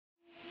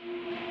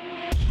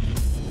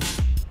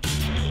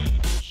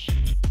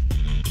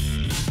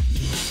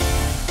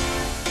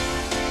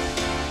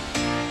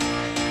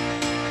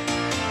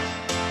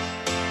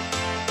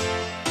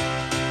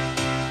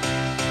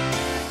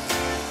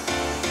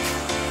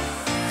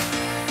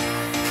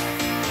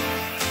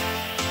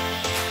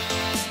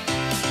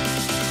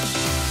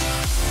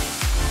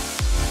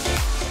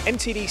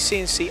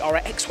MTDCNC are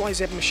at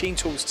XYZ Machine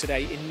Tools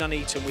today in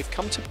Nuneaton. We've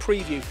come to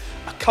preview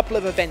a couple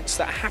of events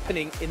that are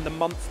happening in the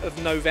month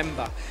of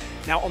November.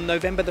 Now on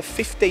November the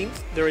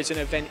 15th there is an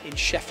event in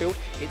Sheffield.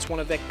 It's one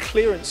of their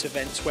clearance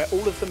events where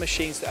all of the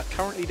machines that are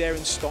currently there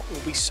in stock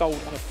will be sold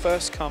on a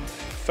first come,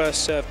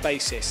 first served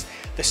basis.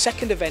 The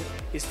second event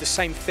is the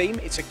same theme.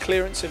 It's a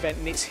clearance event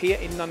and it's here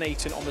in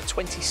Nuneaton on the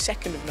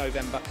 22nd of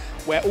November,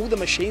 where all the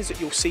machines that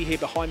you'll see here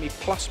behind me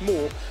plus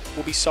more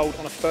will be sold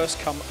on a first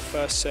come,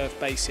 first served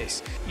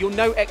basis. You'll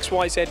know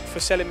XYZ for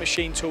selling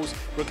machine tools,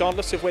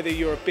 regardless of whether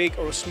you're a big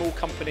or a small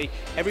company.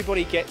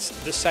 Everybody gets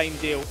the same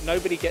deal.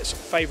 Nobody gets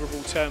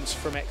favourable terms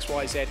from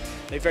XYZ.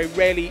 They very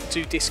rarely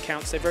do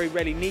discounts. They very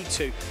rarely need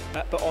to.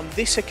 But on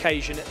this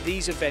occasion, at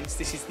these events,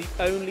 this is the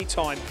only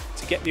time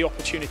to get the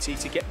opportunity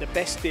to get the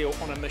best deal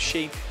on a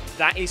machine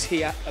that is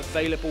here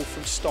available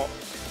from stock.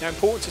 Now,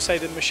 important to say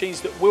that the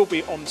machines that will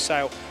be on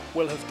sale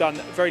will have done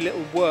very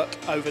little work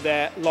over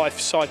their life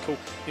cycle.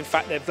 In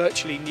fact, they're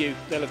virtually new.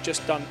 They'll have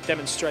just done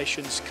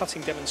demonstrations,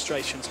 cutting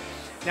demonstrations.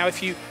 Now,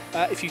 if you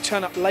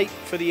turn up late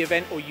for the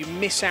event or you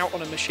miss out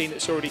on a machine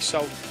that's already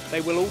sold,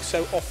 they will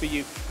also offer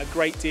you a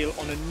great deal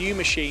on a new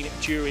machine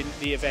during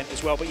the event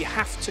as well. But you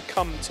have to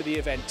come to the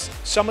events.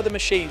 Some of the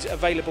machines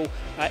available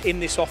in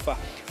this offer,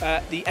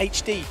 the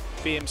HD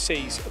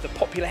VMCs, the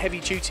popular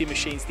heavy-duty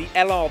machines, the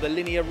LR, the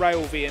linear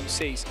rail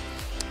VMCs,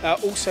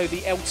 also the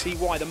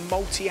LTY, the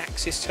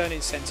multi-axis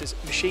turning centres,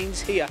 machines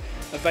here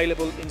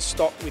available in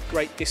stock with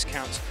great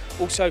discounts.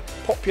 Also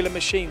popular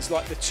machines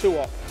like the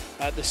Tuop,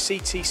 the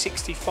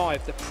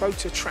CT65, the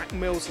Prototrack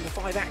mills and the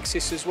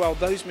 5-axis as well.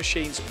 Those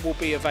machines will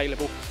be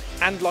available.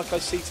 And like I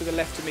see to the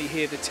left of me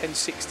here, the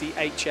 1060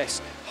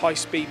 HS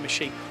high-speed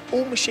machine.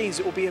 All machines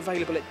that will be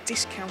available at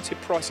discounted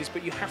prices,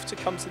 but you have to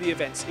come to the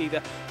events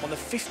either on the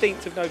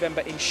 15th of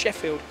November in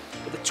Sheffield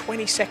or the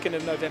 22nd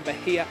of November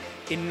here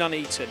in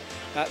Nuneaton.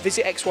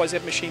 Visit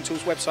XYZ Machine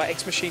Tools website,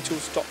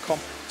 xmachinetools.com,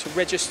 to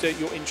register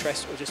your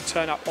interest or just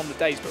turn up on the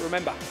days. But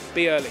remember,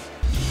 be early.